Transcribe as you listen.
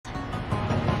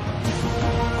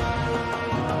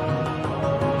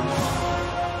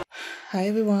Hi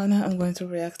everyone, I'm going to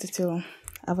react to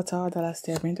Avatar The Last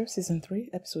Airbender Season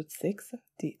 3, Episode 6,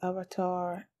 The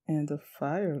Avatar and the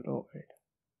Firelord.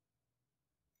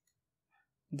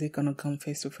 They're gonna come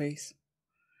face to face?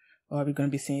 Or are we gonna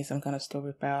be seeing some kind of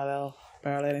story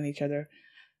paralleling each other?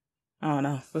 I don't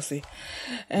know, we'll see.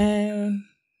 And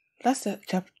last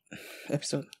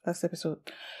episode,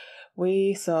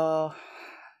 we saw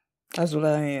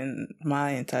Azula and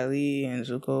Mai and Ty Lee and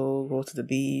Zuko go to the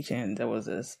beach, and there was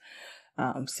this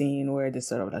scene where they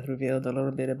sort of like revealed a little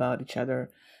bit about each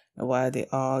other and why they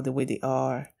are the way they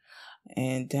are.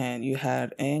 And then you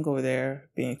had Aang over there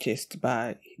being chased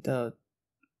by the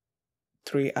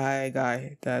 3-eye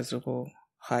guy that Zuko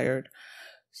hired,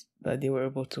 but they were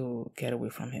able to get away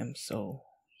from him. So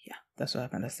yeah, that's what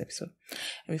happened last episode.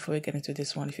 And before we get into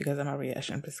this one, if you guys have my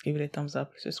reaction, please give it a thumbs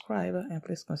up, subscribe, and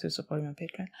please consider supporting my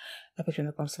Patreon at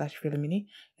patreon.com/freedomini.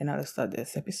 And now let's start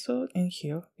this episode, and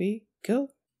here we go.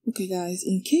 Okay guys,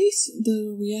 in case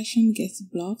the reaction gets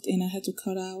blocked and I had to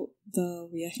cut out the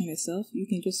reaction itself, you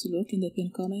can just look in the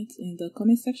pinned comment in the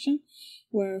comment section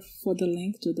where for the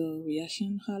link to the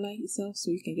reaction highlight itself, so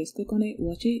you can just click on it,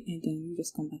 watch it, and then you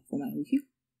just come back for my review.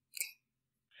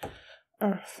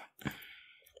 Earth,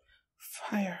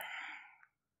 fire,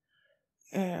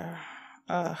 air.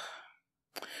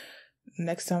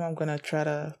 Next time I'm gonna try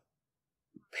to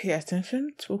pay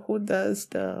attention to who does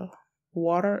the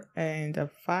water and the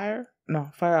fire.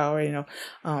 No, fire I already know.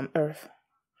 Earth.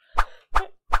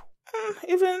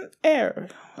 Even air.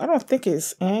 I don't think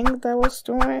it's Aang that was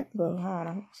doing it, but I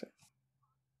don't know.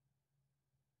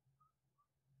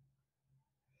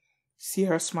 See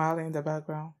her smiling in the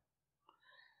background.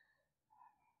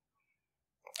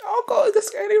 Oh god, it's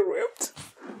getting ripped.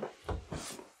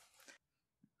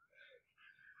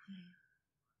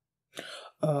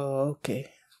 Oh,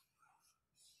 okay.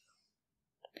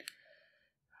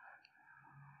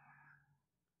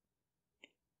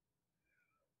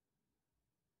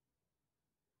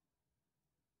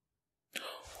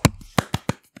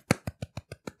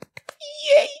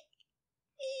 Yay!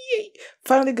 Yay!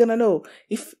 Finally gonna know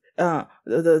if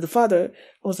the father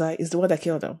Ozai is the one that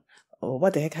killed him. Or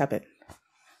what the heck happened.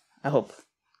 I hope.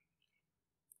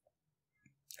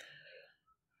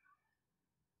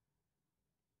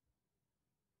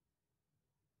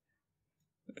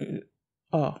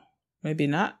 Oh, maybe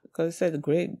not, because it said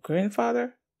great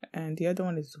grandfather and the other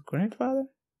one is grandfather.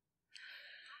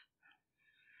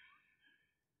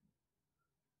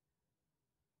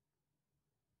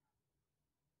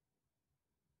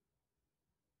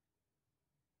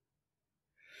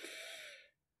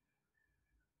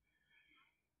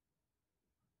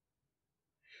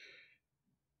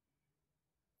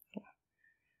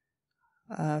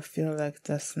 I feel like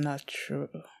that's not true.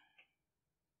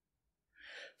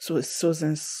 So it's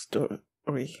Susan's story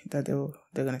that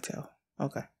they're gonna tell.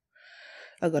 Okay,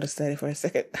 I gotta study for a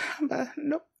second, but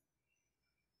nope.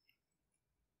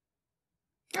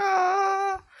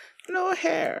 Ah, no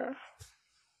hair.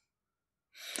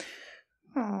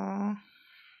 Ah.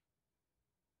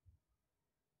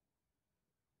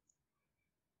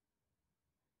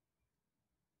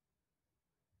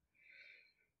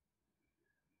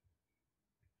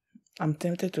 I'm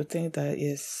tempted to think that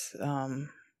it's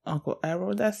Uncle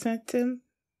Arrow that sent him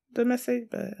the message,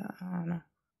 but I don't know.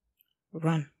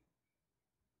 Run.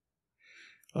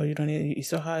 Oh, you don't need. You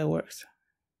saw how it works.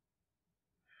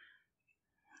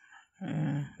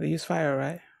 They use fire,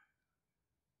 right?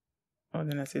 Oh,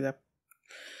 then I see that.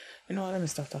 You know what? Let me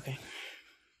stop talking.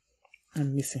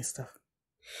 I'm missing stuff.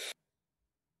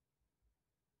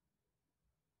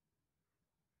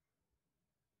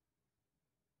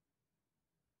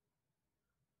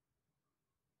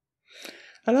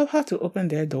 I love how to open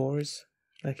their doors.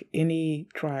 Like any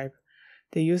tribe,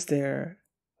 they use their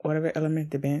whatever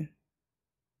element they ban.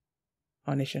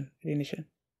 Or nation, any nation,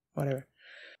 whatever.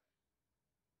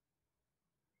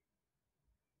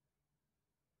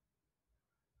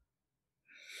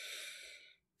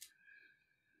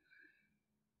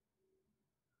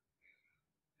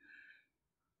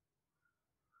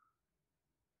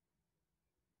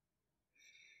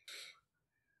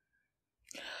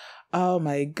 Oh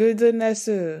my goodness.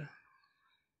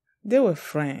 They were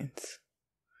friends.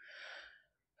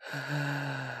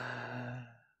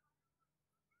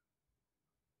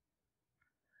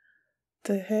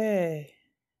 The heck?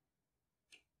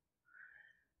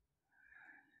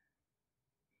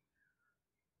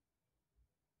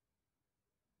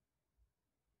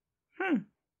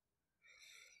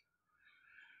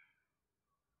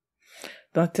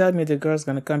 Don't tell me the girl's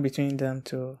gonna come between them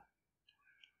two.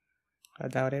 I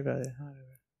doubt it, but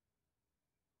whatever.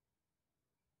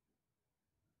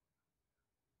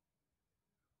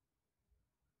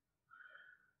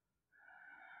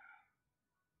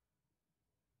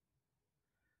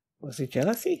 Was it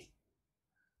jealousy?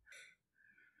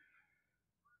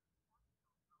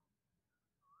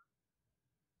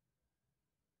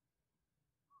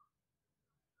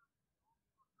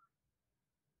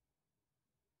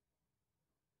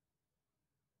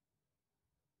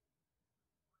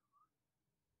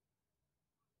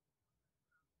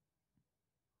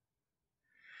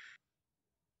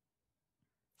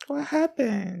 What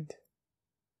happened?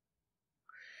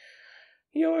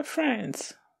 You were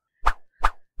friends.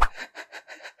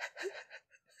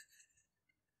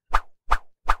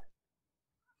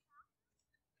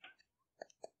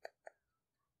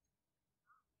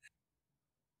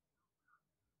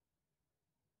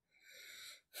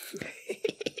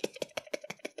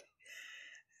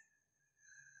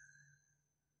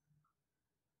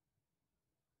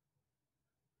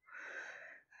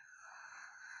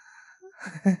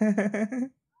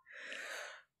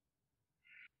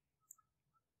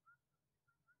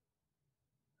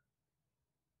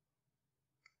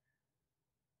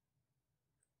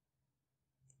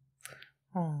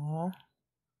 Aww.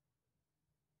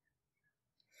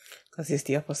 Because it's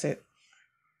the opposite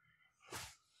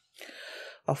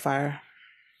of fire.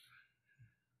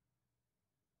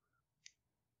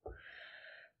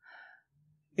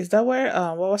 Is that where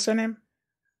what was her name?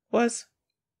 Was?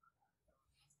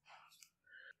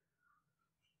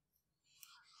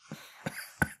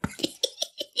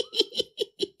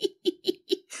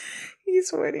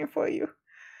 He's waiting for you.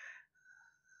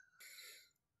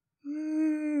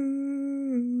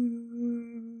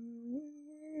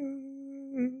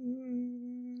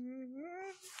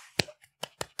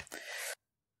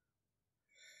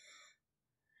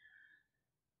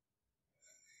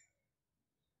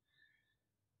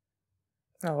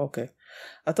 Oh, okay.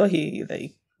 I thought he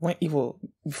like went evil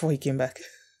before he came back.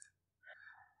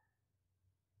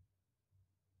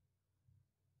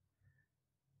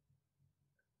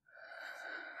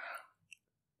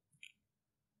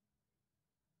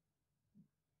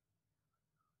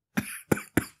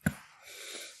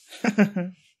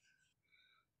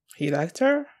 He liked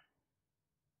her?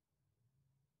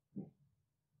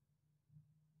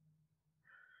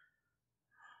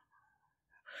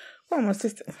 Oh, my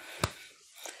sister.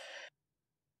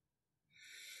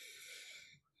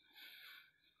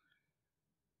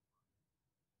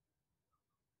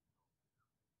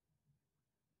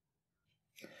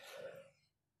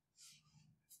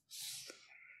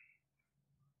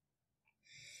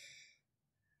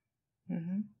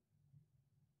 Mm-hmm.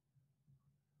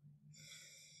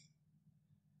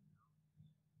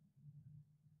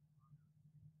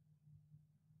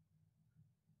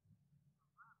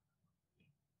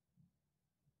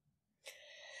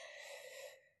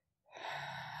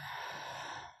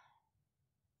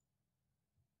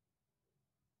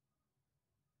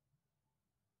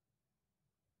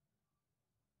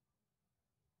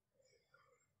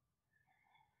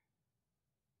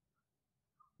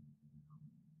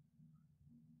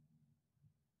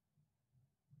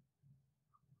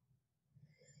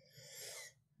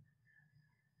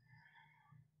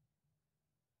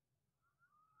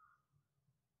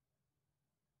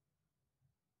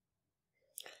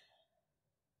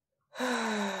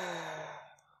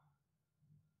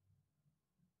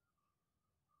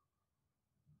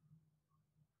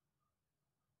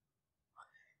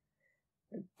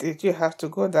 Did you have to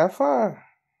go that far?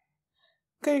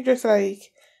 Can you just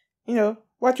like,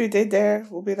 what you did there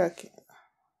will be like,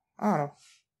 I don't know.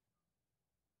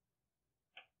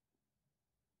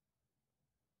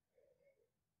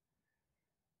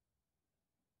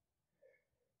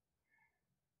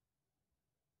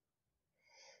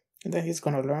 And then he's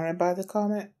gonna learn about the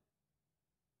comment.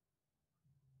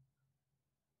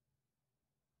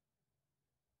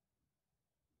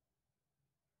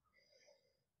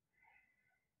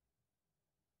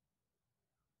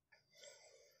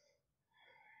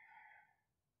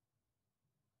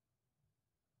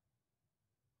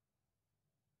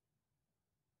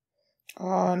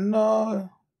 Oh no.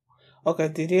 Okay,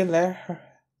 did he let her?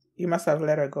 You must have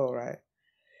let her go, right?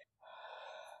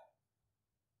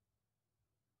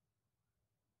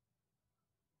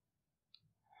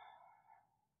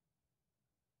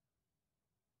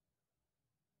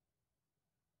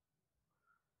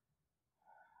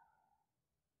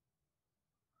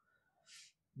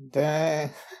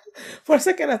 Dang. For a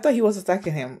second, I thought he was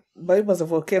attacking him, but it was a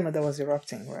volcano that was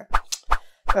erupting, right?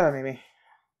 Oh, maybe.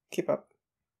 Keep up.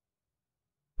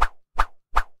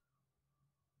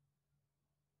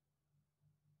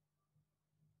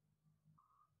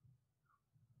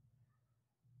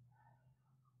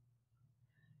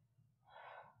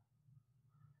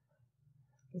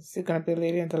 Is he gonna be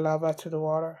leading the lava to the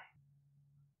water?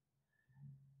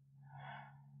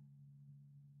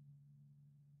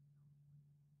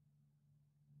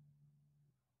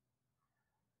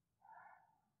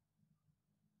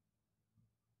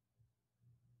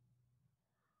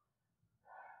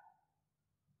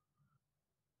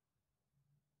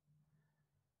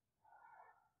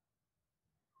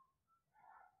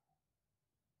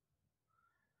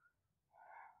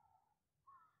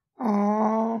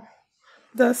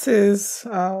 This is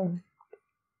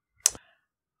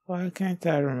why can't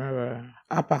I remember?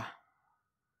 Appa.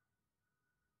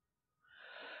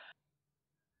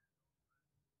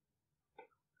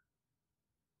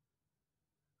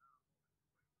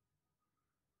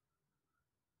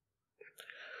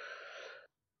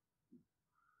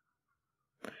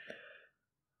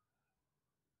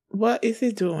 What is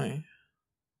he doing?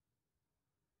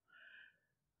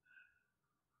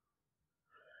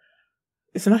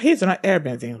 He's not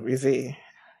airbending, is he?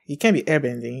 He can't be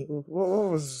airbending.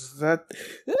 What was that?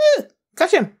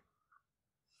 Catch him!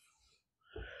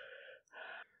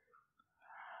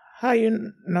 How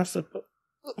you not supposed?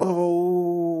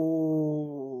 Oh,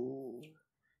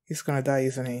 he's gonna die,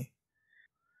 isn't he?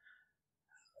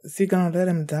 Is he gonna let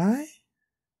him die?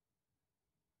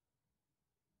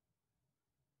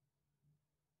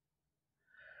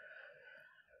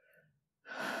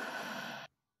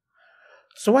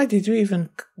 So why did you even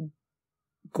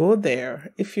go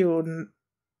there if you?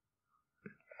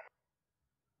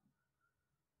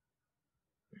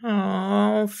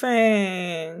 Oh,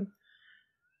 Fang.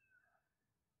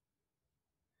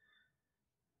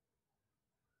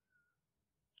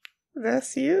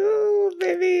 That's you,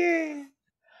 baby.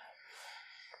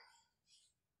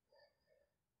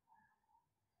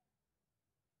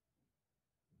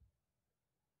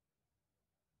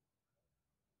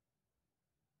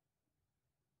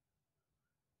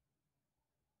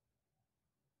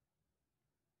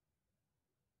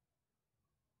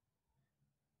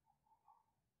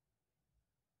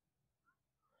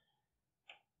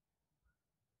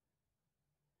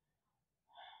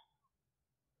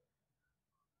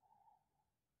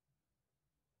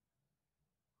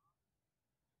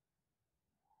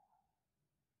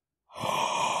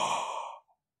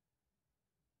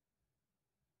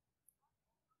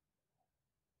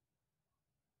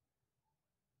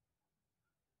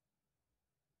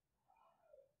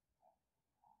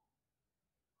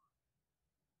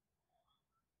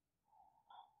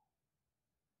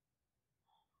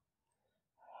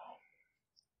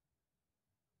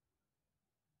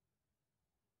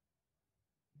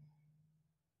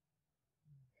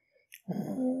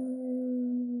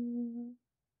 Oh,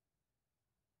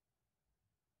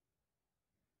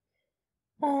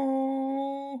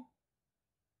 oh,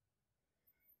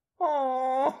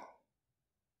 oh.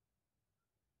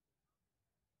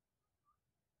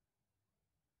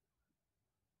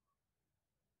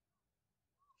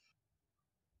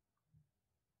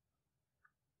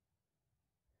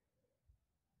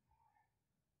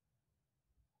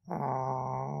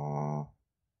 Aw,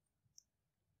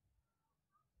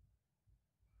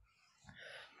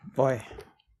 boy.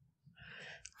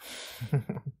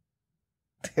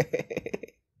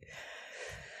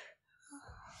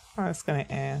 Oh, it's gonna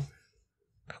end,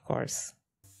 of course.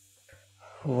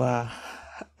 Wow.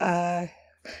 I,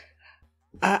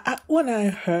 when I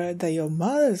heard that your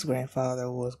mother's grandfather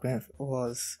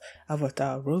was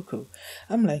Avatar Roku,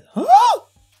 I'm like, oh!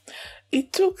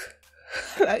 It took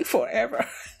like forever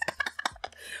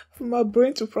for my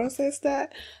brain to process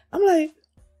that. I'm like,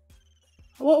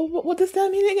 what does that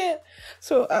mean again?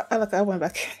 So I went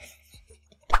back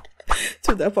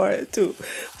to that part to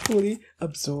fully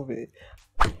absorb it.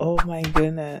 Oh my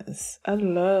goodness. I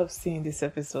love seeing this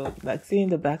episode, like seeing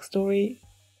the backstory.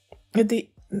 The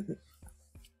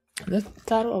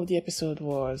title of the episode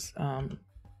was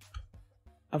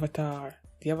Avatar,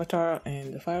 the Avatar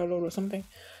and the Firelord or something.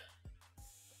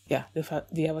 Yeah, the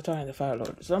Avatar and the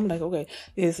Firelord. So I'm like, okay,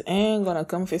 is Aang gonna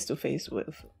come face to face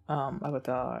with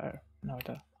Firelord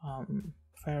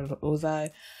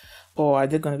Ozai, or are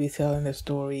they gonna be telling the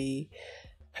story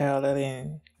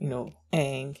paralleling,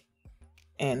 Aang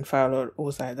and Firelord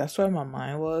Ozai? That's where my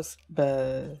mind was,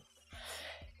 but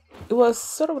it was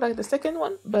sort of like the second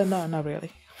one, but no, not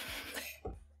really.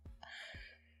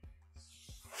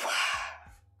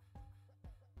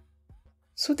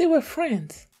 So they were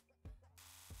friends.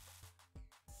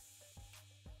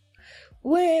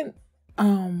 When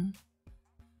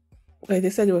like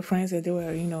they said they were friends, that they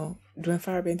were, doing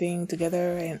firebending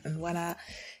together and whatnot.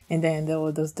 And then there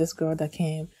was this girl that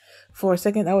came. For a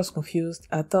second I was confused.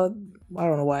 I thought, I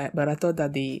don't know why, but I thought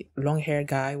that the long hair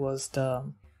guy was he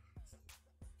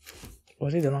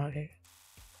the long hair?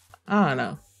 I don't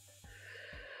know.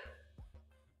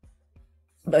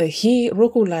 But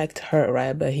Roku liked her,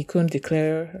 right? But he couldn't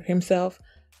declare himself,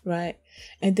 right?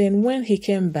 And then when he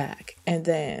came back, and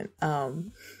then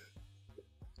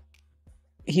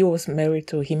he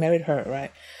married her,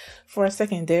 right? For a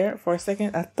second,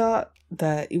 I thought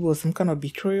that it was some kind of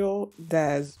betrayal,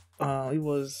 that it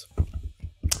was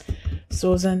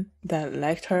Susan that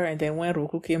liked her, and then when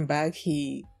Roku came back,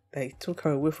 he like took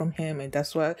her away from him, and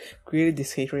that's what created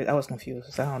this hatred. I was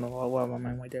confused. So I don't know why my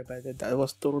mind went there, but that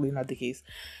was totally not the case.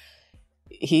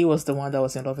 He was the one that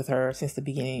was in love with her since the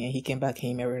beginning, and he came back,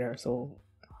 he married her, so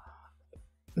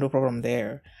no problem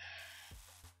there.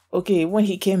 Okay, when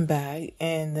he came back,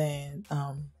 and then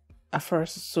at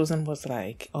first Susan was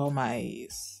like, all my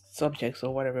subjects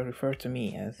or whatever referred to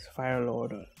me as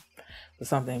Firelord or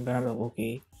something, but I'm like,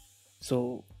 okay,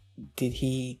 so did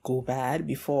he go bad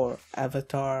before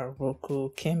Avatar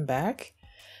Roku came back?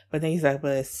 But then he's like,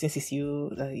 but since it's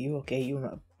you, like, you okay, you're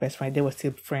my best friend. They were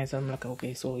still friends. I'm like,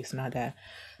 okay, so it's not that.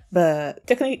 But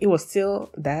technically it was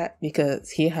still that,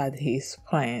 because he had his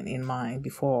plan in mind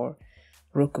before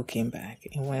Roku came back.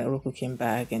 And when Roku came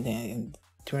back, and then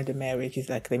during the marriage, he's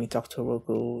like, let me talk to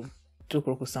Roku, took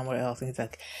Roku somewhere else. And he's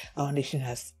like, our nation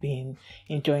has been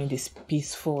enjoying this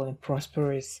peaceful and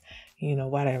prosperous,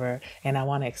 whatever. And I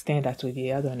want to extend that to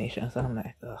the other nations. And I'm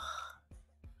like, ugh.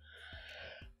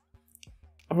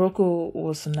 Roku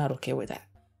was not okay with that.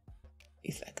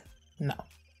 He's like, no.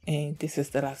 And this is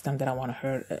the last time that I want to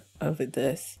hear of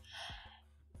this.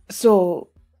 So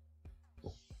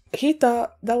he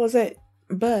thought that was it.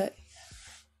 But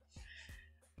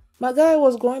my guy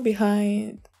was going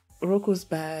behind Roku's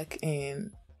back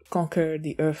and conquered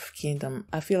the Earth Kingdom.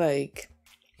 I feel like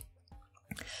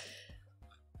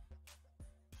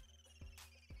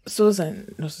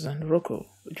Roku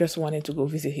just wanted to go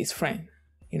visit his friend,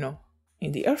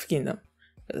 in the Earth Kingdom.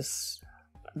 Because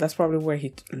that's probably where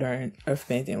he learned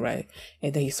earthbending, right?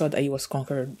 And then he saw that he was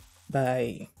conquered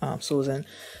by Susan.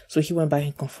 So he went back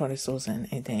and confronted Susan,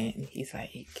 and then he's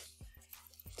like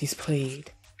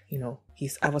displayed,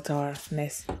 his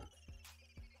avatar-ness.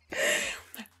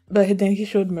 But then he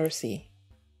showed mercy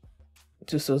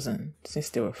to Susan since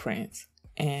they were friends.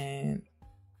 And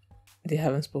they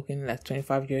haven't spoken in like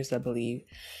 25 years, I believe.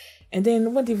 And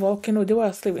then when the volcano, they were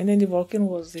asleep, and then the volcano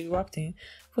was erupting.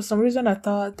 For some reason, I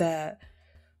thought that,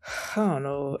 I don't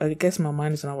know, I guess my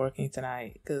mind is not working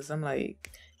tonight, because I'm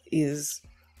like, is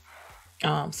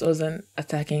Susan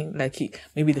attacking, like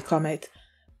maybe the comet?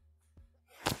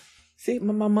 See,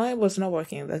 my mind was not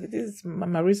working. Like, this,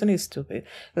 my reason is stupid.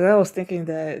 Like, I was thinking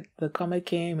that the comet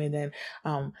came, and then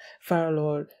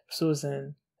Firelord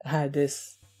Susan had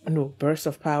this burst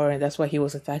of power, and that's why he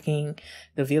was attacking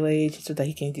the village, so that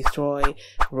he can destroy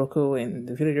Roku and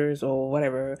the villagers or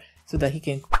whatever, so that he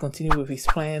can continue with his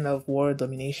plan of world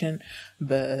domination.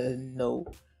 But no.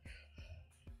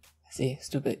 See,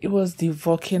 stupid. It was the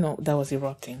volcano that was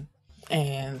erupting,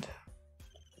 and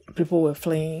people were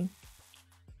fleeing,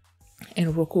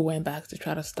 and Roku went back to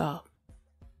try to stop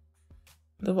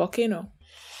the volcano.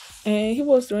 And he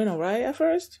was doing alright at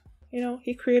first.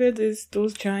 He created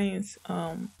those giants.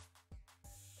 I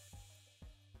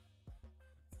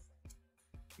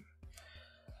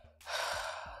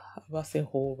was about to say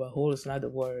hole, but hole is not the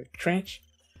word. Trench.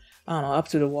 I don't know, up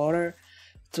to the water,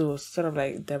 to sort of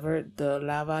like divert the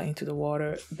lava into the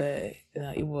water, but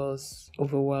it was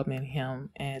overwhelming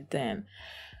him. And then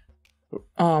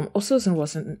Susan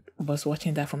was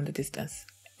watching that from the distance,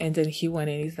 and then he went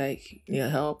in. He's like, need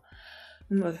help?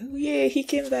 I'm like, oh, yeah, he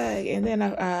came back. And then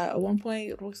at one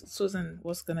point, Susan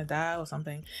was gonna die or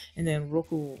something, and then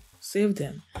Roku saved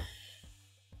him.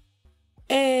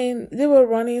 And they were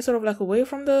running sort of like away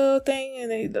from the thing,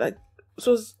 and they like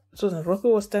Roku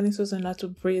was telling Susan not to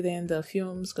breathe in the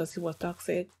fumes because he was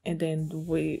toxic. And then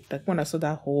when I saw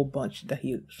that whole bunch that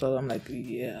he saw, I'm like,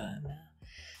 yeah, no,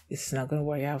 this is not gonna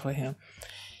work out for him.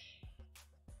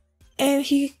 And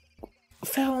he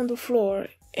fell on the floor,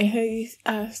 and he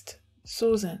asked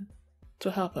Susan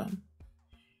to help him.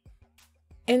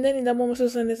 And then in that moment,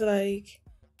 Susan is like,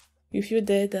 if you're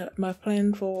dead, my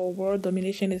plan for world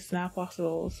domination is not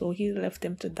possible. So he left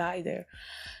him to die there.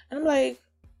 And I'm like,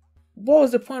 what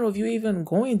was the point of you even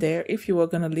going there if you were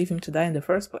going to leave him to die in the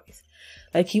first place?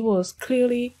 Like, he was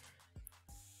clearly,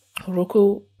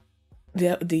 Roku,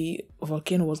 the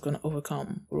volcano was going to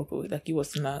overcome Roku. Like, he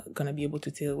was not going to be able to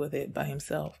deal with it by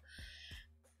himself.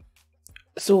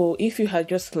 So if you had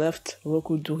just left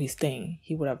Roku do his thing,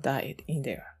 he would have died in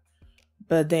there.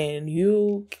 But then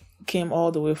you came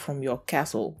all the way from your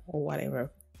castle or whatever,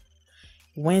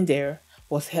 went there,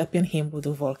 was helping him with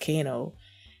the volcano,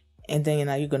 and then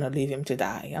now you're gonna leave him to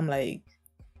die. I'm like,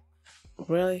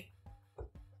 really?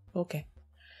 Okay.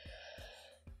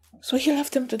 So he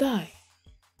left him to die.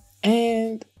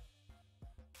 And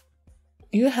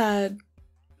you had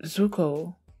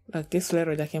Zuko, like this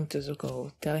letter that came to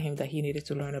Zuko telling him that he needed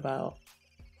to learn about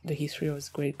the history of his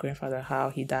great-grandfather, how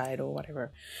he died or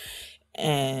whatever.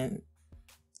 And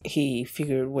he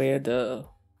figured where the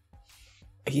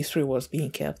history was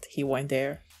being kept. He went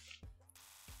there.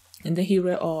 And then he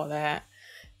read all that,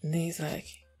 and then he's like,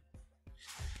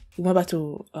 he went back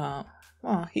to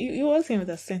he was him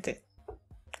that sent it,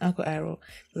 Uncle Arrow.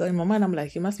 So in my mind, I'm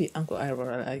like, it must be Uncle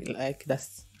Arrow, like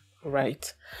that's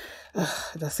right.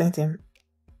 That sent him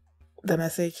the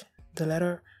message, the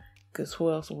letter, because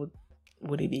who else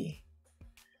would it be?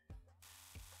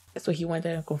 So he went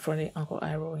there and confronted Uncle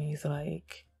Arrow, and he's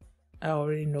like, I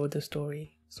already know the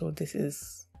story, so this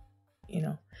is,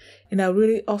 And I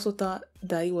really also thought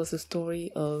that it was a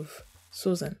story of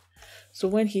Susan. So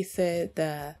when he said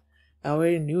that I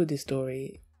already knew the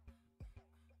story,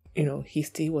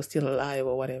 he was still alive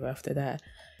or whatever after that.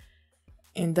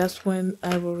 And that's when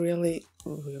Arrow really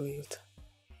revealed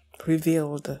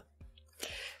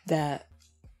that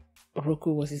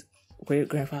Roku was his great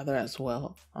grandfather as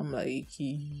well. I'm like,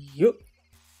 yup.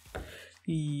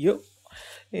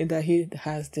 And that he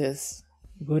has this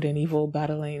good and evil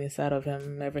battling inside of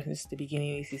him ever since the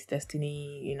beginning. It's his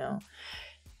destiny,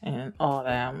 and all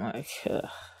that. I'm like, ugh.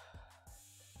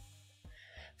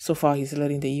 So far he's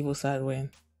letting the evil side win,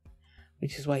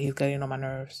 which is why he's getting on my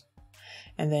nerves.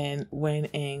 And then when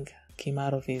Aang came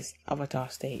out of his avatar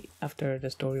state after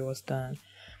the story was done,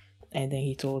 and then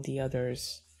he told the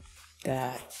others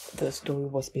that the story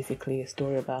was basically a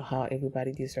story about how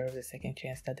everybody deserves a second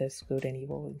chance, that there's good and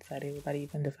evil inside everybody,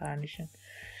 even the Fire Nation.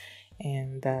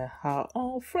 And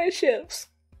how friendships.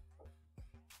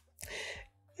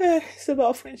 It's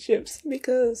about friendships,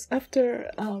 because after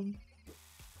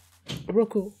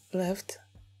Roku left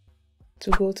to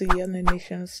go to the other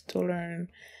nations to learn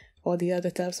all the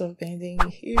other types of bending,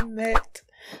 he met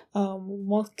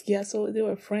Monk. Yeah, so they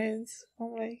were friends.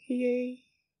 I'm like, yay.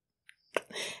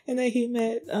 And then he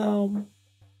met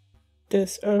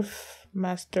this Earth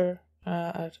Master.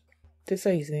 They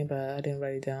say his name, but I didn't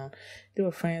write it down. They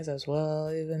were friends as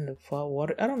well. Even the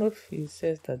water. I don't know if he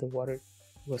says that the water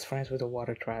was friends with the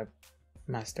Water Tribe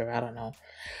Master. I don't know,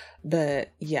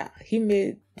 but yeah, he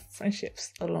made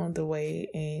friendships along the way.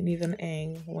 And even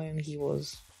Aang, when he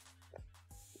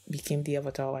became the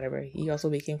Avatar or whatever, he also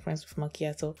became friends with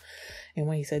Macchiato. And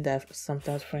when he said that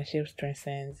sometimes friendships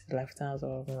transcend lifetimes,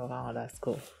 or that's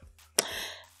cool.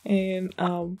 And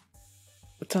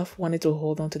Toph wanted to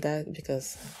hold on to that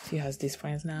because she has these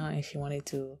friends now, and she wanted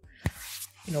to,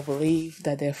 believe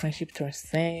that their friendship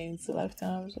transcends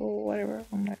lifetimes or whatever.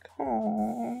 I'm like,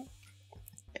 oh.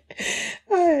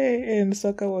 And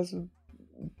Sokka was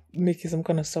making some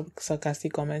kind of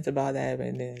sarcastic comments about that,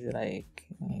 and then like,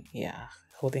 yeah,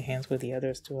 holding hands with the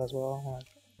others too as well.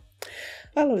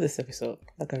 I love this episode,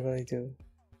 like I really do.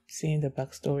 Seeing the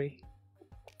backstory.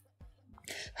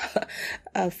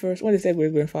 At first, when they said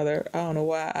great grandfather, I don't know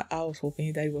why I was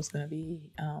hoping that it was gonna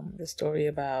be the story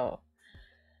about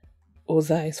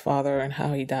Ozai's father and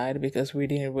how he died, because we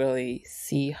didn't really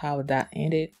see how that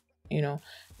ended.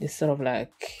 They sort of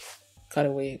like cut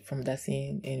away from that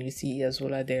scene, and you see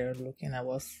Azula there looking at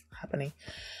what's happening,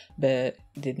 but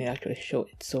didn't actually show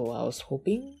it. So I was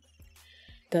hoping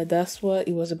that that's what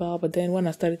it was about. But then when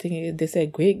I started thinking, they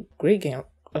said great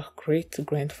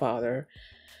grandfather.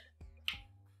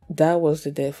 That was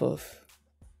the death of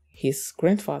his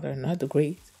grandfather, not the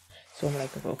great. So I'm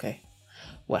like, okay,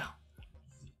 well.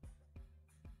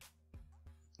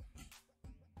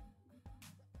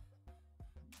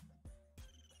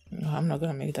 No, I'm not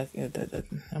gonna make that.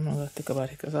 I'm not gonna think about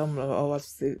it, because I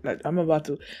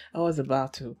was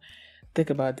about to think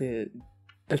about the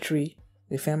tree,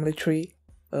 the family tree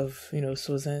of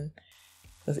Susan.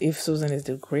 Because if Susan is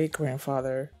the great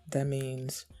grandfather, that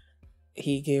means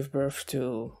he gave birth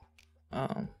to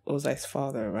Ozai's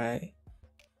father, right?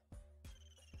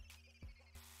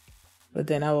 But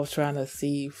then I was trying to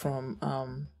see from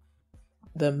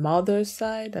the mother's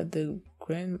side that the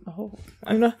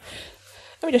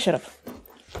let me just shut up.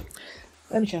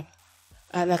 Let me shut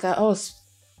up. I was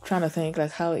trying to think, like,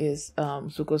 how is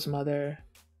Zuko's mother?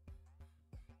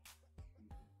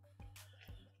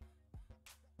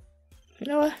 You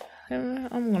know what?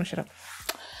 I'm gonna shut up.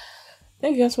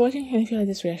 Thank you guys for watching, and if you like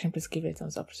this reaction, please give it a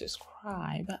thumbs up,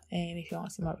 subscribe, and if you want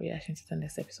to see my reaction to the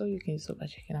next episode, you can do so by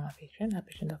checking out my Patreon at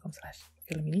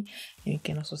patreon.com/feelingmini, and you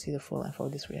can also see the full info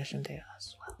of this reaction there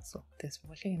as well. So thanks for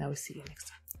watching, and I will see you next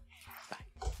time.